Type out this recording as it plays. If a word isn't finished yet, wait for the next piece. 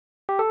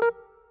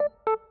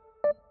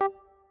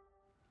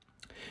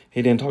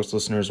Hey Dan Talks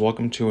listeners,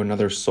 welcome to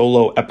another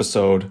solo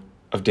episode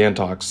of Dan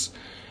Talks.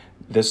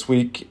 This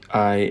week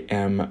I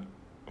am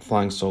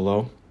flying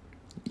solo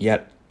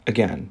yet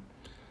again.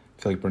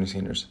 I feel like Bernie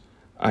Sanders.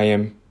 I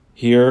am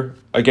here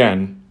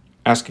again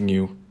asking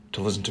you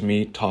to listen to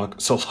me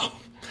talk solo.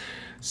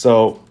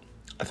 So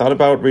I thought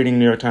about reading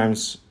New York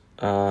Times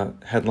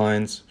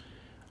headlines.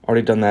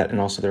 Already done that, and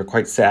also they're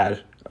quite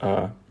sad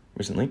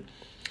recently.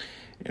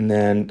 And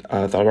then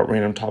I thought about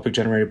random topic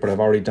generator, but I've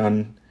already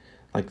done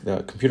like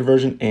the computer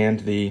version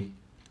and the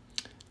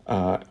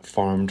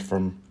farmed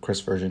from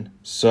Chris version.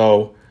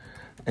 So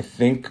I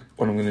think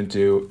what I'm going to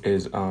do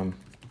is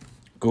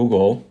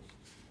Google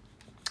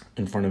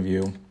in front of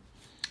you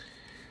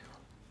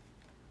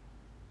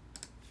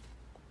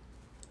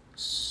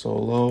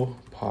solo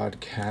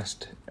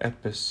podcast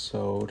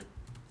episode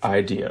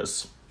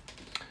ideas.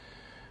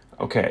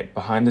 Okay,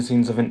 behind the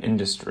scenes of an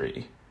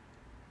industry.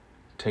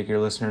 Take your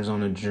listeners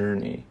on a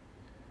journey.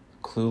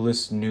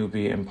 Clueless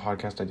newbie and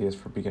podcast ideas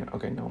for beginner.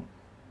 Okay, no.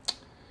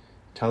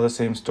 Tell the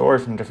same story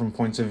from different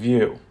points of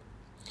view.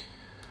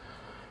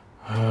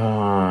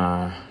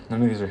 None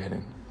of these are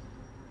hitting.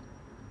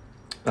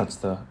 That's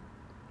the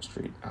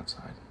street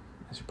outside,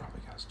 as you probably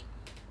guessed.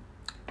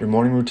 Your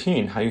morning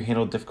routine, how you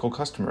handle difficult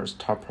customers,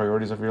 top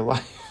priorities of your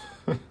life.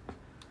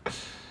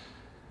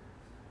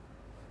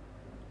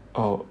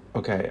 Oh,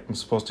 okay. I'm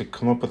supposed to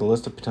come up with a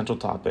list of potential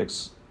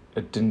topics.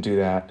 It didn't do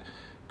that.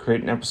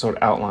 Create an episode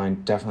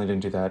outline. Definitely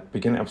didn't do that.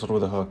 Begin the episode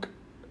with a hook.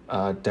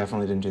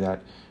 Definitely didn't do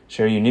that.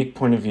 Share a unique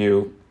point of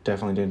view.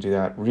 Definitely didn't do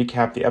that.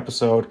 Recap the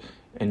episode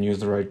and use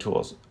the right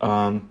tools.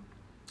 No.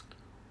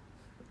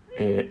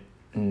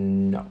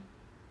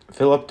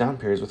 Fill up down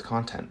periods with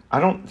content. I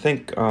don't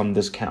think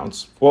this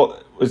counts.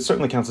 Well, it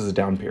certainly counts as a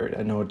down period.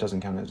 I know it doesn't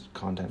count as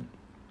content.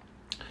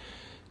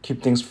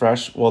 Keep things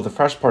fresh. Well, the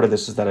fresh part of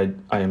this is that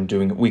I am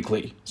doing it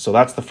weekly. So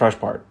that's the fresh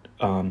part.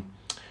 And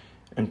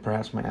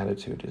perhaps my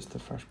attitude is the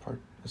fresh part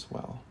as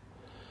well.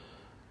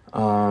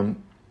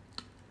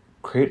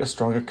 Create a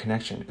stronger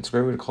connection. It's a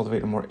great way to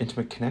cultivate a more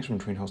intimate connection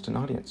between host and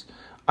audience.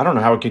 I don't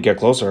know how it could get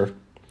closer.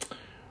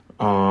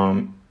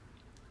 Fill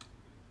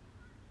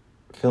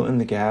in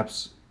the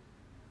gaps.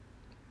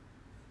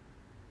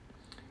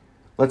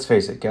 Let's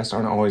face it, guests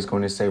aren't always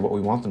going to say what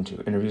we want them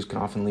to. Interviews can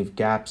often leave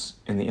gaps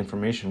in the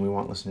information we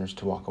want listeners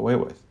to walk away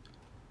with.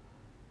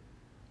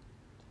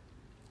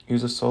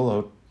 Use a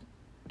solo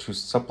to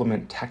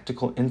supplement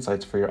tactical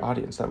insights for your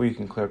audience. That way you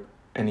can clear up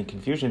any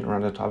confusion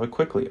around a topic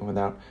quickly and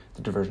without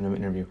the diversion of an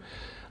interview.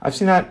 I've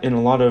seen that in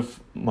a lot of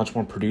much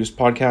more produced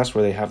podcasts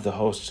where they have the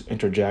hosts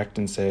interject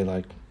and say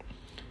like,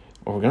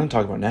 what we're going to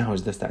talk about now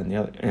is this, that, and the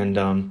other. And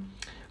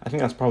I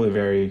think that's probably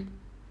very,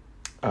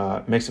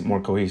 makes it more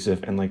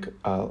cohesive and like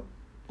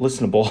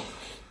listenable.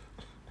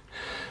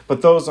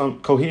 But those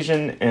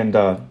cohesion and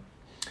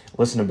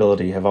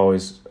listenability have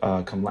always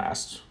come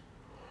last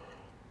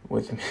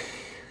with me.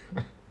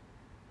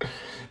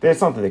 It's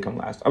not that they come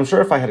last. I'm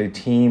sure if I had a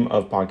team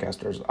of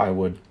podcasters, I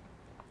would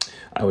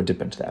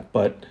dip into that.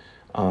 But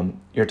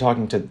you're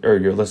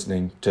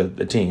listening to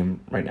the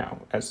team right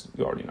now, as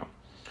you already know.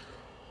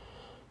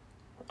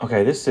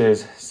 Okay, this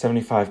is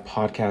 75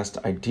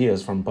 podcast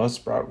ideas from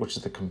Buzzsprout, which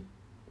is the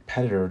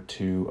competitor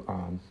to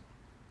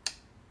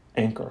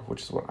Anchor,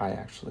 which is what I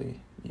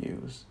actually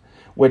use.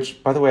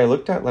 Which, by the way, I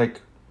looked at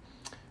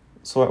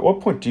so at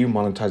what point do you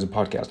monetize a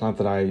podcast? Not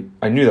that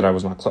I knew that I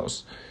was not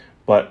close,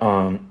 but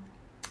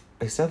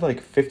they said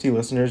 50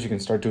 listeners, you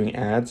can start doing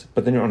ads,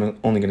 but then you're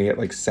only going to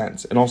get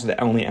cents. And also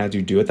the only ads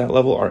you do at that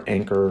level are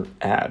Anchor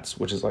ads,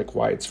 which is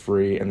why it's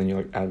free. And then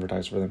you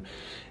advertise for them.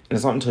 And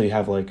it's not until you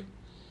have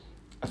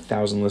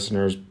 1,000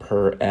 listeners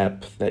per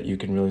ep that you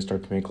can really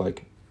start to make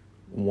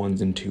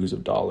ones and twos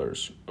of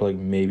dollars, or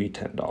maybe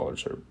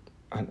 $10, or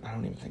I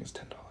don't even think it's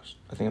 $10.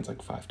 I think it's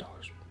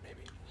 $5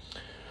 maybe.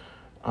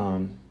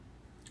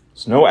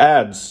 So no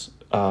ads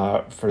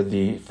for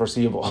the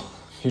foreseeable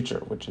future,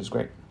 which is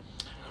great.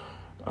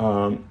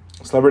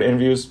 Celebrity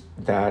interviews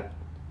that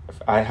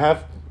I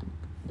have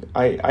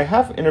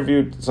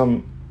interviewed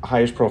some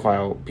highest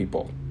profile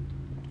people.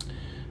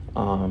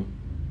 I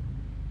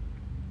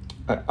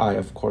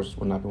of course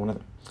would not be one of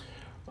them.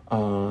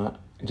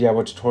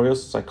 DIY tutorials,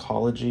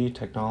 psychology,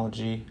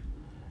 technology,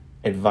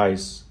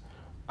 advice.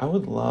 I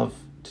would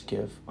love to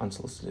give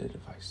unsolicited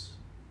advice.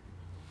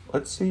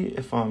 Let's see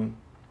if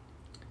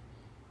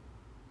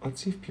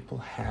people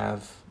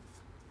have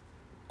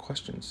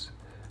questions,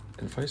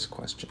 advice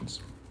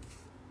questions.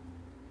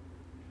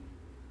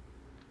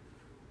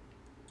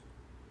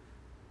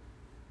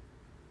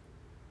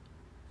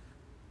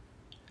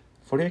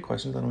 "48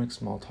 questions that'll make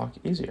small talk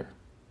easier."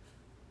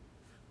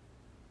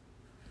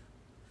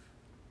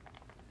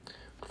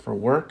 For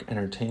work,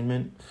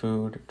 entertainment,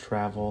 food,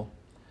 travel.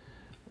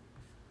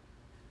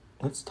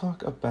 Let's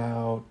talk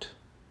about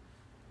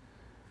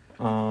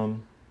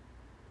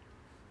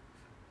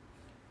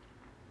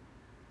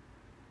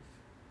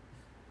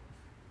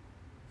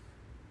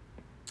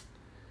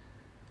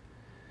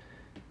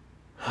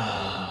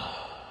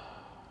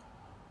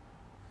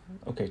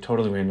Okay,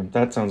 totally random.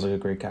 That sounds like a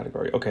great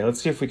category. Okay,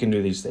 let's see if we can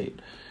do these 8.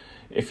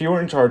 If you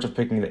were in charge of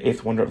picking the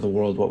eighth wonder of the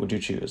world, what would you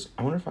choose?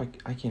 I wonder if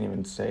I can't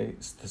even say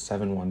it's the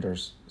seven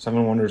wonders.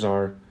 Seven wonders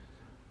are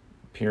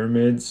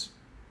pyramids,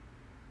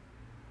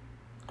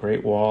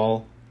 Great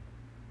Wall,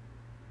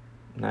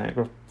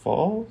 Niagara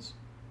Falls?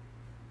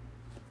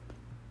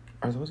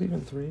 Are those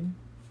even three?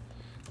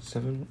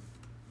 Seven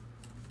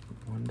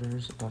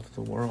wonders of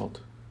the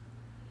world.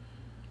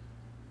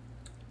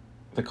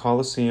 The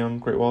Colosseum,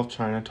 Great Wall of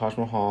China, Taj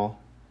Mahal,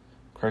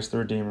 Christ the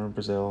Redeemer,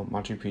 Brazil,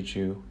 Machu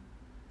Picchu,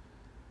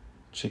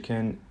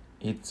 Chichen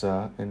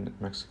Itza in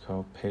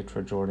Mexico,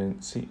 Petra,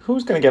 Jordan. See,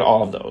 who's going to get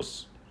all of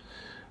those?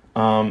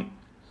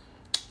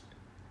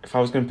 If I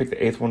was going to pick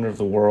the eighth wonder of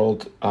the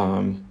world,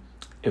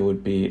 it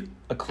would be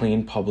a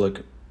clean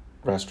public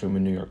restroom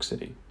in New York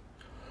City.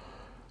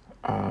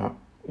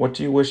 What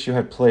do you wish you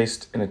had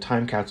placed in a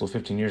time capsule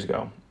 15 years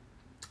ago?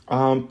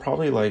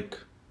 Probably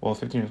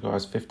 15 years ago I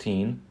was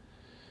 15.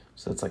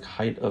 So that's like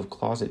height of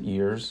closet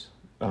years,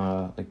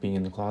 like being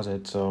in the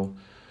closet. So,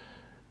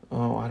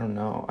 I don't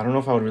know. I don't know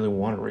if I would really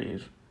want to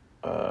read.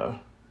 I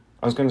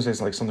was going to say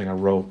it's like something I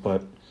wrote,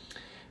 but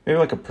maybe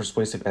like a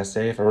persuasive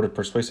essay. If I wrote a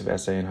persuasive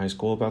essay in high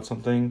school about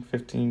something,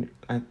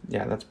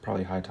 that's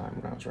probably high time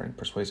when I was writing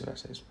persuasive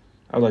essays.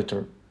 I would like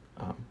to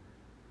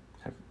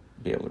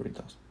be able to read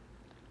those.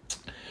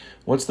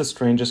 What's the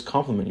strangest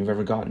compliment you've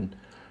ever gotten?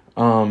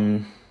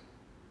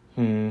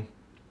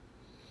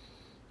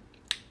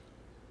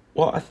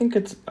 Well, I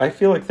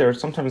feel like there are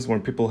sometimes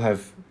when people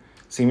have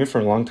seen me for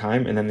a long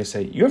time and then they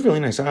say, you have really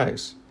nice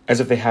eyes, as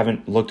if they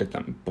haven't looked at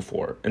them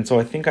before. And so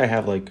I think I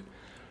have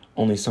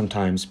only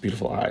sometimes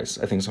beautiful eyes.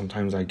 I think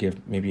sometimes I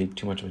give maybe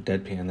too much of a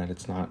deadpan that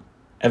it's not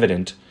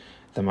evident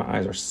that my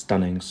eyes are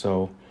stunning.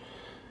 So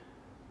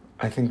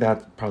I think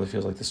that probably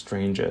feels like the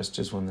strangest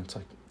is when it's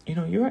like,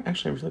 you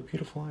actually have really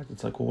beautiful eyes.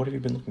 It's like, well, what have you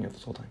been looking at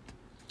this whole time?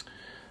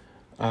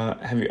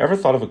 Have you ever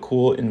thought of a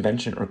cool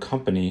invention or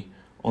company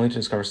only to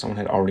discover someone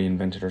had already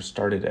invented or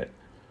started it?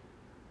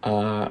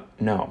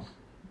 No.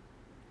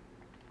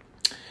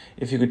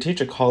 If you could teach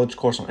a college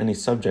course on any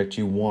subject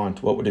you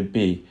want, what would it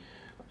be?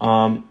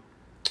 I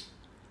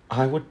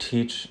would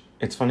teach,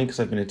 it's funny because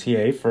I've been a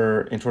TA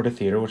for Intro to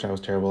Theater, which I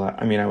was terrible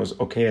at. I mean, I was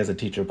okay as a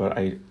teacher, but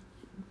I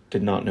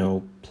did not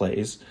know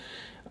plays,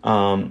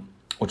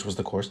 which was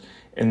the course.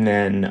 And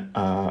then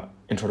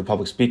Intro to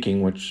Public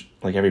Speaking, which,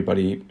 like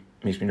everybody,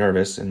 makes me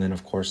nervous. And then,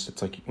 of course,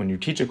 it's like when you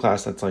teach a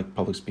class, that's like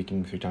public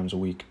speaking 3 times a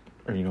week,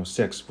 or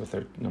 6 with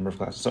a number of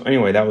classes. So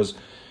anyway, that was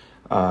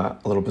a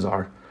little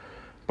bizarre.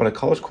 But a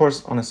college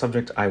course on a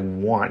subject I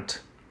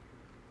want,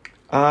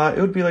 it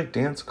would be like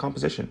dance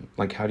composition.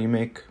 Like, how do you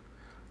make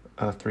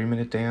a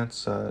 3-minute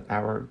dance,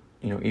 hour,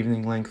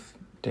 evening length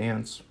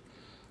dance?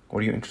 What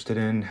are you interested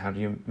in? How do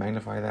you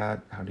magnify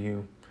that? How do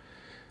you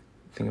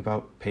think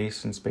about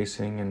pace and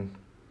spacing and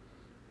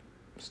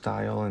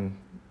style and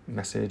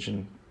message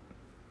and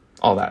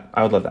all that?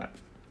 I would love that.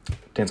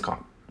 Dance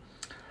comp.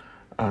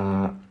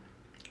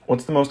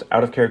 What's the most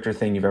out of character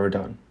thing you've ever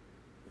done?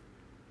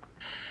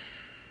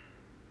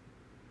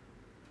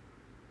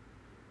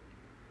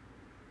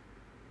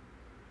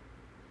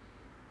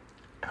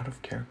 Out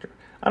of character.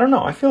 I don't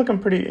know. I feel like I'm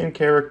pretty in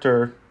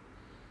character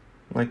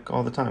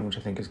all the time, which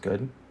I think is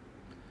good.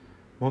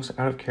 Most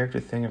out of character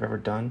thing I've ever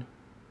done?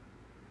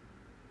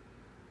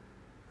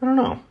 I don't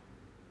know.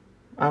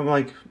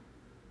 I'm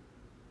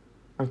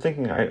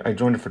thinking I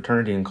joined a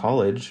fraternity in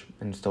college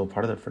and still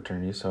part of the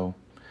fraternity, so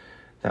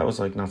that was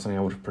not something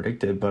I would have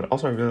predicted, but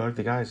also I really like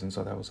the guys, and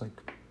so that was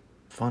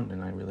fun,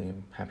 and I really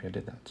am happy I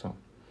did that. So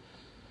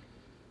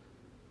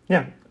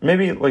yeah,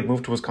 maybe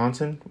move to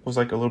Wisconsin was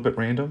a little bit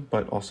random,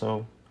 but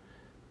also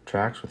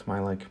tracks with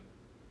my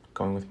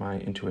going with my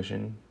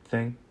intuition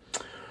thing.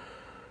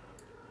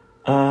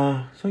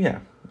 So yeah,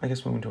 I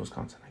guess moving to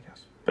Wisconsin, I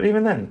guess. But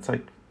even then, it's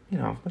it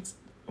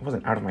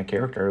wasn't out of my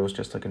character. It was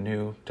just a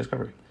new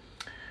discovery.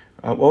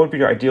 What would be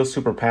your ideal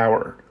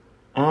superpower?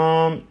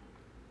 My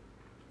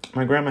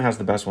grandma has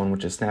the best one,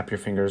 which is snap your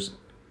fingers.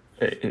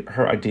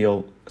 Her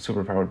ideal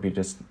superpower would be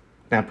just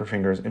snap her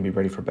fingers and be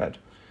ready for bed.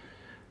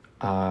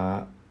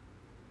 I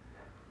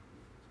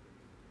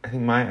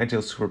think my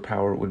ideal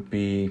superpower would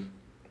be...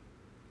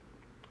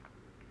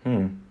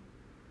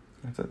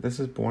 This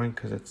is boring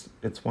because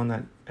it's one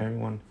that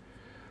everyone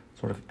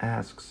sort of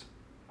asks.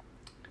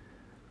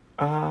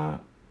 I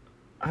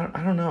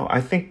don't know.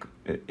 I think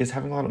is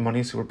having a lot of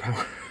money a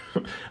superpower?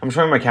 I'm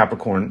showing my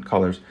Capricorn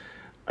colors.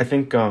 I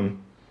think my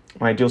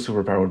ideal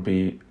superpower would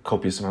be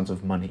copious amounts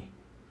of money.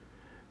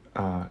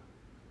 And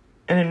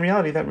in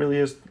reality, that really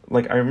is...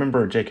 I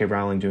remember J.K.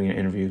 Rowling doing an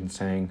interview and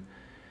saying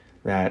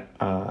that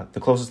the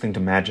closest thing to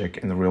magic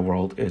in the real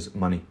world is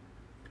money,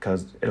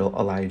 because it'll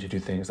allow you to do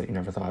things that you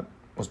never thought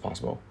was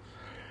possible.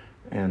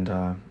 And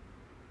I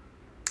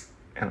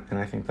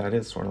think that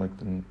is sort of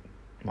the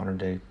modern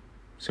day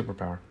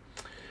superpower.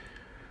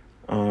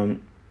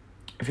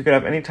 If you could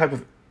have any type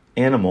of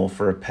animal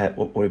for a pet,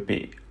 what would it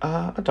be?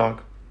 A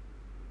dog.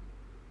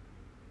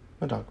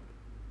 A dog.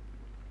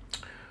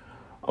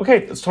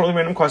 Okay, that's totally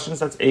random questions.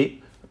 That's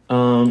 8.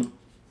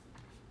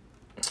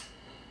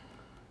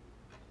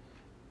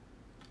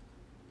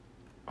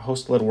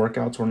 host-led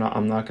workouts.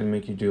 I'm not going to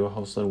make you do a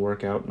host-led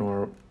workout,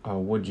 nor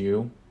would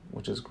you,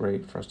 which is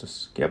great for us to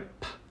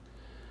skip.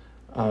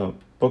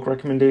 Book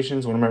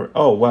recommendations. I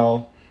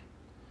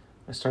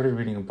started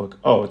reading a book.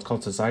 Oh, it's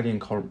called Society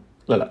and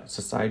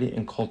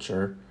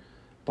Culture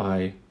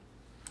by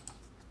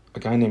a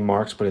guy named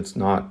Marx, but it's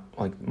not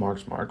like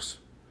Marx.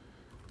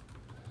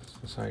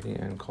 Society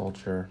and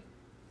Culture,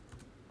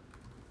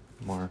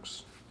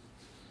 Marx.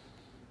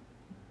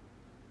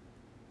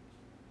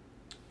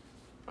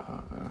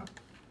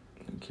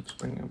 It keeps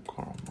bringing up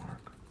Karl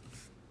Marx.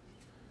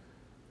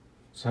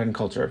 Society and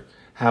Culture.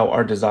 How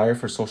Our Desire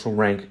for Social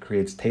Rank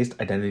Creates Taste,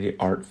 Identity,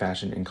 Art,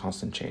 Fashion, and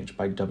Constant Change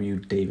by W.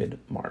 David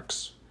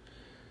Marx.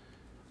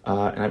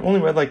 And I've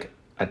only read like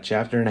a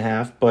chapter and a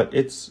half, but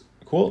it's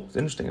cool. It's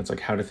interesting. It's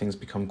like, how do things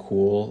become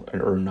cool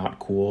or not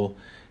cool?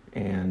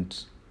 And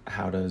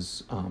how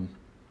does,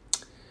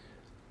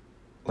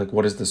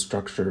 what is the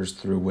structures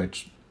through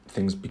which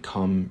things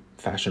become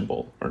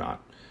fashionable or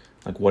not?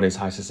 Like, what is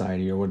high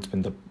society, or what's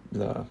been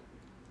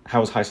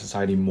how has high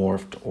society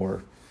morphed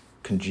or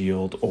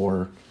congealed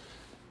or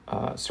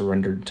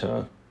surrendered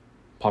to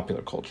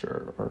popular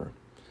culture or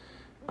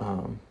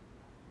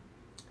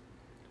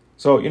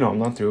so I'm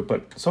not through it,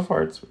 but so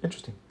far it's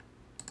interesting.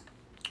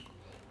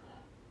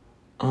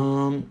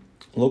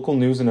 Local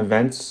news and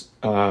events.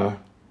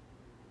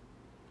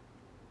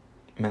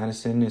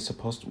 Madison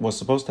was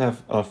supposed to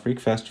have a Freak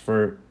Fest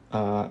for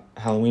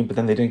Halloween, but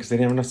then they didn't because they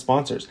didn't have enough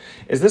sponsors.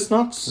 Is this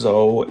not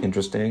so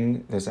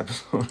interesting, this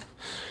episode?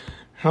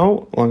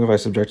 How long have I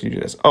subjected you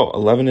to this?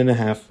 11 and a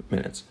half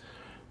minutes.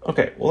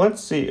 Okay, well,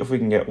 let's see if we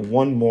can get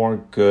one more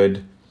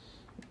good,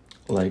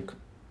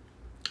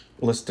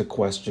 list of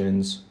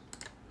questions.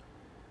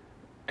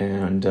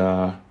 And,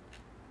 okay,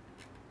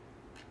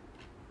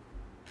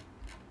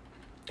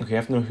 you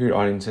have to know who your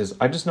audience is.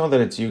 I just know that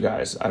it's you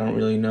guys. I don't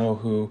really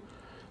know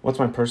what's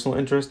my personal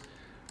interest.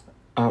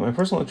 My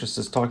personal interest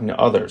is talking to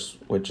others,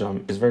 which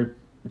is very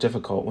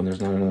difficult when there's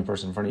not another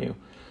person in front of you.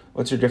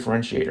 What's your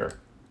differentiator?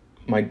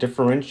 My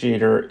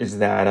differentiator is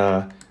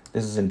that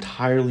this is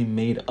entirely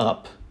made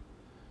up,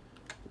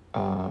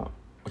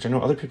 which I know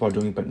other people are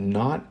doing, but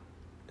not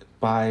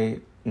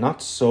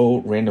so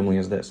randomly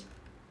as this.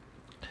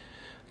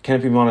 Can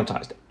it be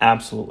monetized?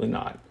 Absolutely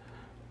not.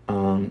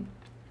 25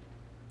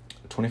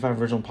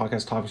 original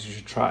podcast topics you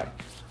should try.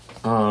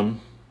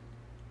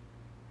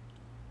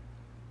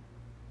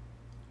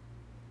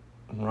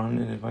 Run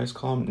an advice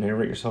column,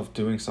 narrate yourself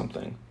doing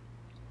something.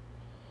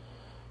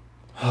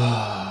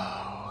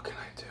 What can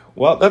I do?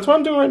 Well, that's what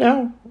I'm doing right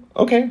now.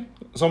 Okay,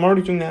 so I'm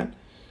already doing that.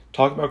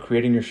 Talk about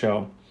creating your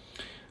show.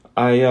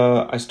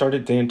 I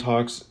started Dan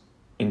Talks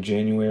in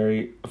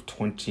January of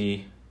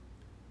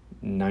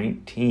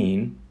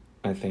 2019,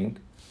 I think.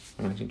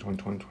 19,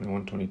 20,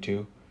 21,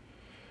 22.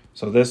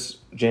 So this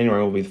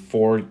January will be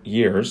 4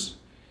 years.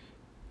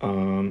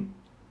 And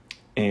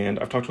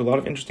I've talked to a lot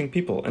of interesting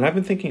people. And I've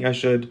been thinking I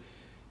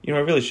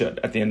really should,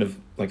 at the end of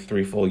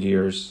 3 full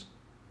years.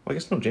 Well, I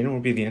guess no, January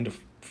will be the end of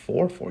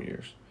 4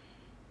 years.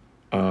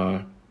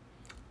 Do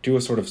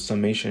a sort of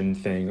summation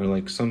thing,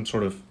 or some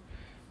sort of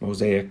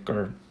mosaic,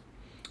 or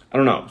I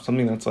don't know,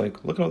 something that's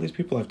look at all these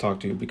people I've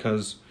talked to,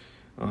 because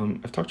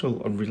I've talked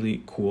to a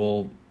really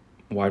cool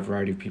wide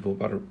variety of people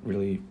about a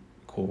really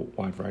cool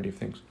wide variety of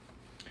things.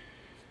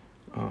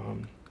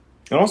 And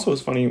also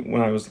it's funny,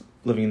 when I was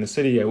living in the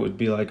city, I would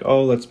be like,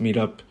 let's meet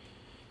up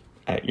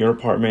at your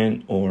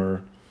apartment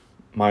or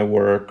my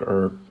work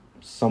or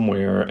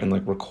somewhere and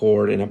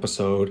record an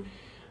episode.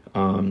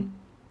 And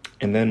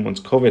then once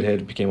COVID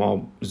hit, it became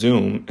all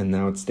Zoom, and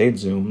now it stayed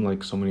Zoom,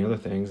 like so many other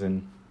things.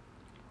 And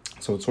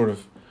so it's sort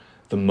of,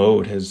 the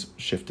mode has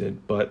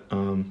shifted, but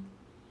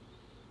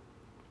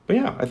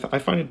yeah, I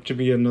find it to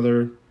be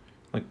another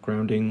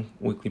grounding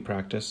weekly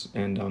practice.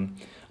 And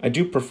I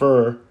do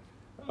prefer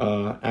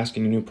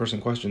asking a new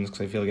person questions,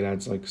 because I feel like it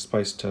adds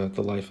spice to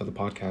the life of the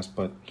podcast.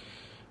 But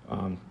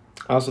I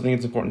also think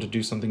it's important to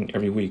do something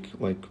every week.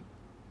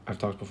 I've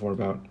talked before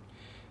about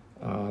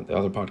the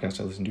other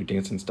podcast I listen to,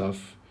 Dance and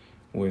Stuff,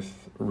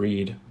 with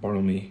Reed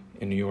Bartlemy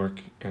in New York.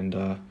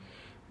 And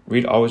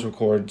Reed always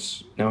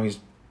records. Now he's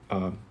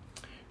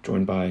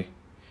joined by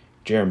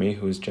Jeremy,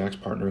 who is Jack's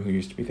partner, who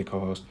used to be the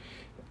co-host.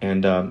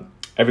 And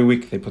every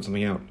week they put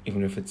something out,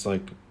 even if it's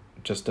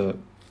just a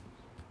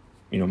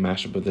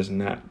mashup of this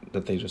and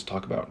that they just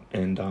talk about.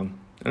 And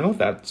I love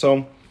that.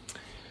 So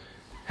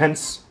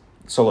hence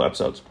solo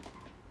episodes.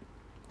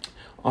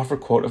 Offer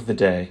quote of the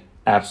day.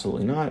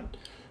 Absolutely not.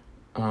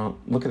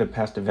 Look at a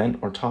past event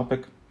or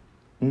topic.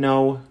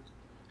 No.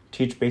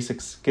 Teach basic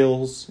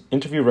skills.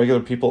 Interview regular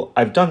people.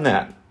 I've done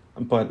that,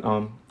 but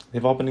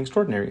they've all been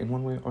extraordinary in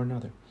one way or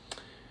another.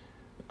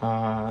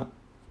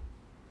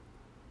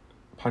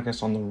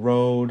 Podcast on the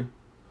road.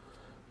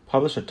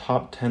 Publish a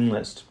top 10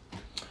 list.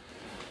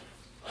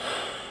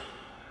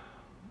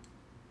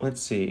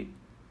 Let's see.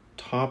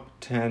 Top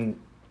 10.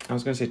 I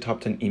was going to say top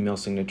 10 email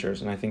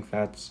signatures, and I think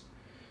that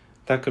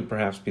could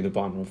perhaps be the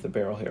bottom of the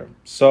barrel here.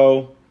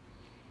 So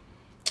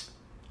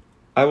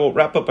I will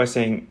wrap up by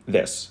saying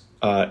this.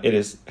 It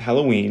is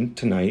Halloween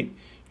tonight.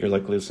 you're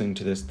likely listening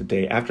to this the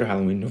day after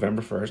Halloween,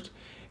 November 1st.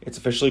 It's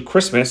officially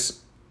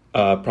Christmas,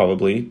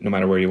 probably, no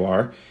matter where you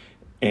are.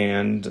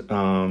 And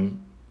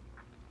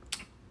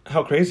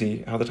how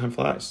crazy how the time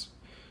flies.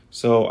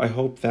 So I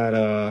hope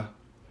that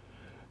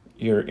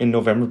you're in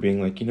November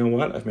being like, you know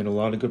what, I've made a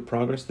lot of good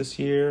progress this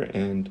year,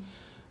 and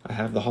I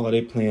have the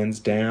holiday plans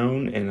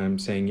down, and I'm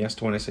saying yes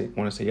to what I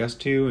want to say yes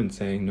to, and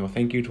saying no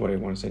thank you to what I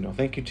want to say no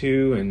thank you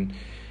to, and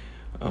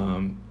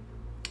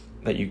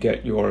that you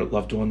get your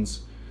loved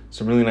ones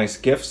some really nice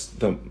gifts.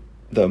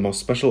 The most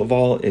special of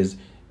all is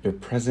your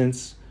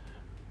presence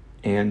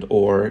and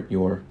or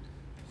your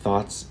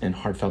thoughts and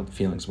heartfelt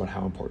feelings about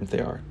how important they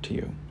are to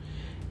you.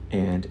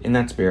 And in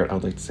that spirit, I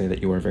would like to say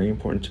that you are very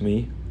important to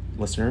me,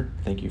 listener.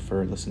 Thank you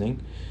for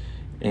listening.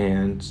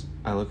 And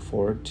I look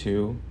forward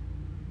to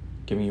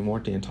giving you more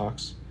Dan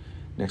Talks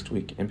next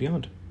week and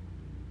beyond.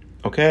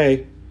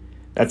 Okay,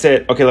 that's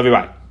it. Okay, love you,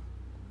 bye.